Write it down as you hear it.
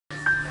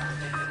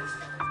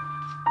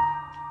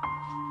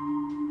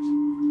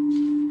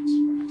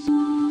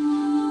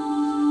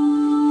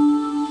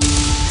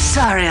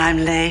Sorry I'm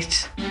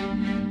late.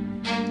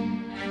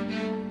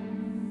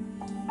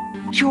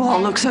 You all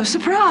look so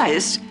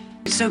surprised.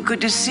 It's so good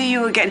to see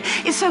you again.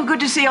 It's so good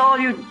to see all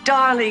you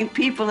darling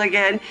people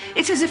again.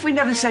 It's as if we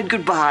never said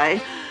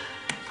goodbye.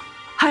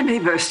 I may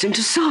burst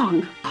into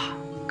song.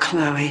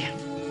 Chloe,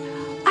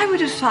 I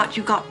would have thought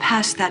you got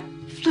past that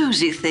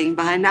floozy thing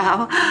by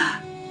now.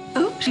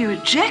 Oops, you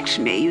reject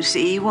me, you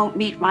see. You won't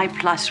meet my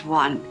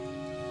 +1.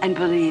 And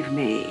believe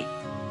me,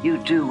 you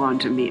do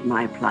want to meet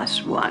my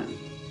 +1.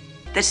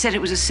 They said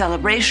it was a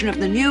celebration of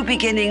the new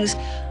beginnings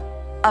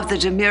of the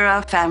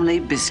Demira family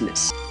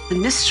business. The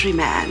mystery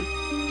man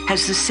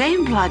has the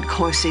same blood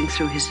coursing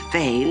through his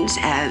veins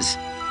as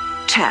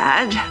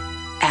Chad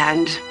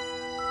and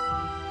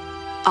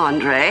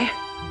Andre.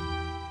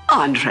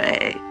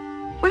 Andre,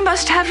 we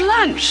must have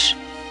lunch.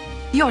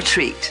 Your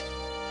treat.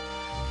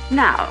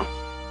 Now,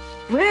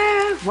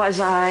 where was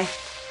I?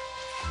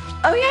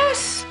 Oh,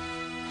 yes.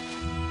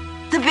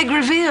 The big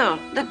reveal,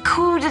 the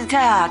coup de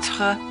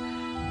théâtre.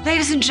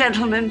 Ladies and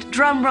gentlemen,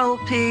 drum roll,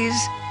 please.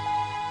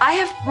 I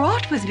have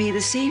brought with me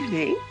this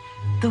evening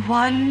the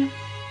one,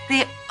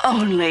 the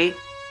only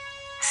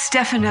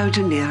Stefano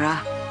Demira.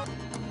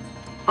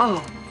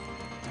 Oh,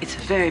 it's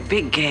a very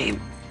big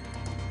game,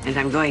 and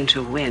I'm going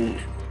to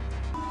win.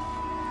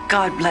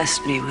 God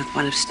blessed me with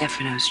one of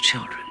Stefano's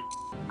children.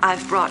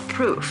 I've brought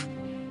proof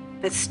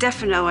that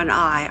Stefano and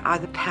I are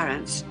the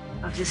parents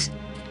of this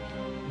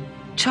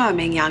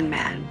charming young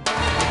man.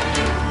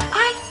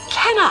 I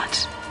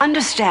cannot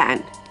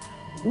understand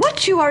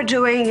what you are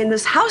doing in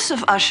this house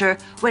of Usher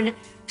when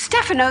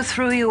Stefano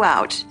threw you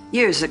out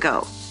years ago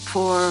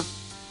for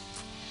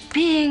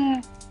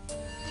being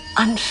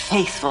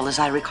unfaithful, as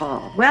I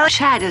recall. Well,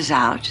 Chad is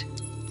out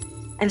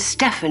and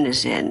Stefan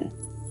is in.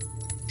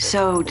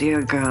 So,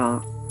 dear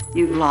girl,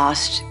 you've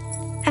lost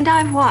and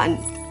I've won.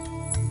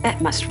 That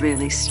must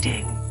really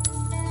sting.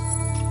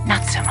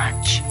 Not so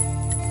much.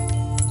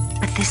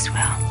 But this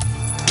will.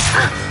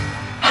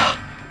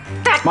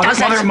 That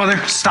doesn't... Mother,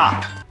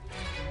 stop.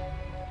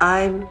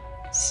 I'm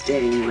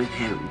staying with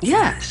him.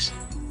 Yes.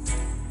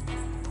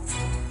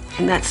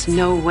 And that's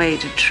no way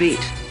to treat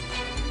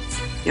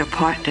your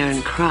partner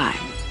in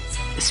crime,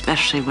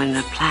 especially when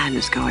the plan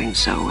is going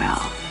so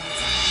well.